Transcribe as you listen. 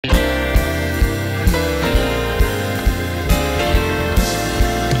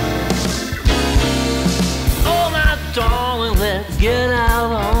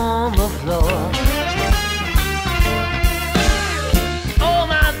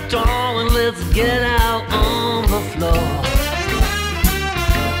let's get out on the floor.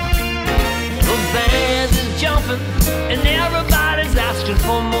 The band is jumping and everybody's asking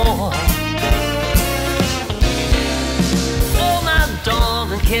for more. Oh my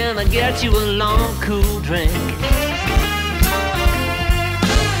darling, can I get you a long cool drink?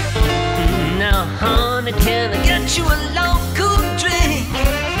 Now honey, can I get you a long cool drink?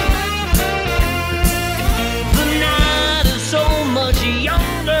 The night is so much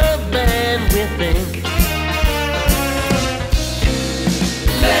younger than we think.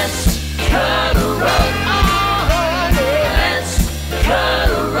 Let's cut a rug, oh honey, let's cut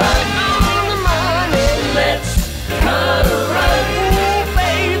a rug on the money. Let's cut a rug, ooh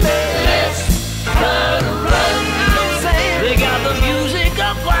baby, let's cut a rug. I'm saying they got the music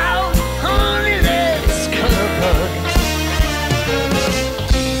up loud, honey, let's cut a rug.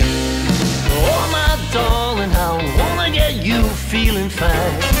 Oh my darling, I wanna get you feeling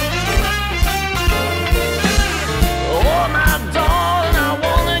fine. Oh my darling, I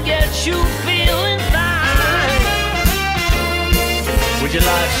wanna get you feeling fine. Would you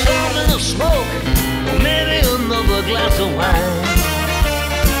like something to smoke, or maybe another glass of wine?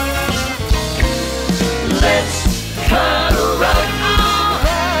 Let's cut a rug, oh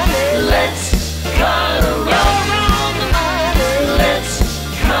honey, let's cut a rug on the money. Let's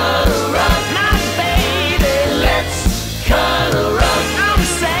cut a rug, my baby, let's cut a rug. I'm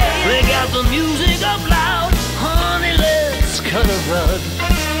saying they got the music up loud, honey, let's cut a rug.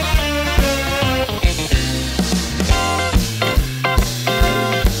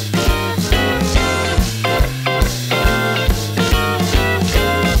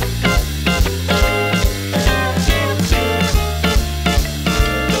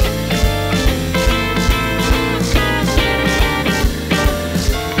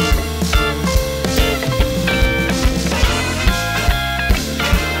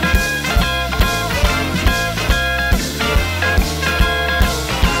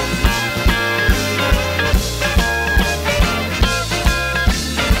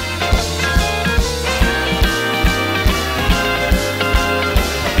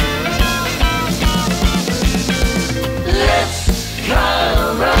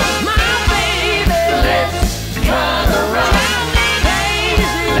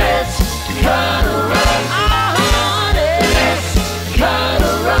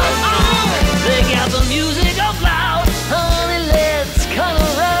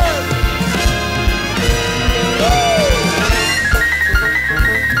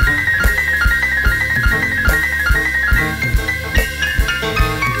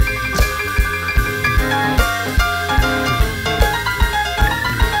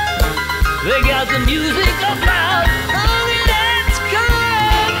 They got the music up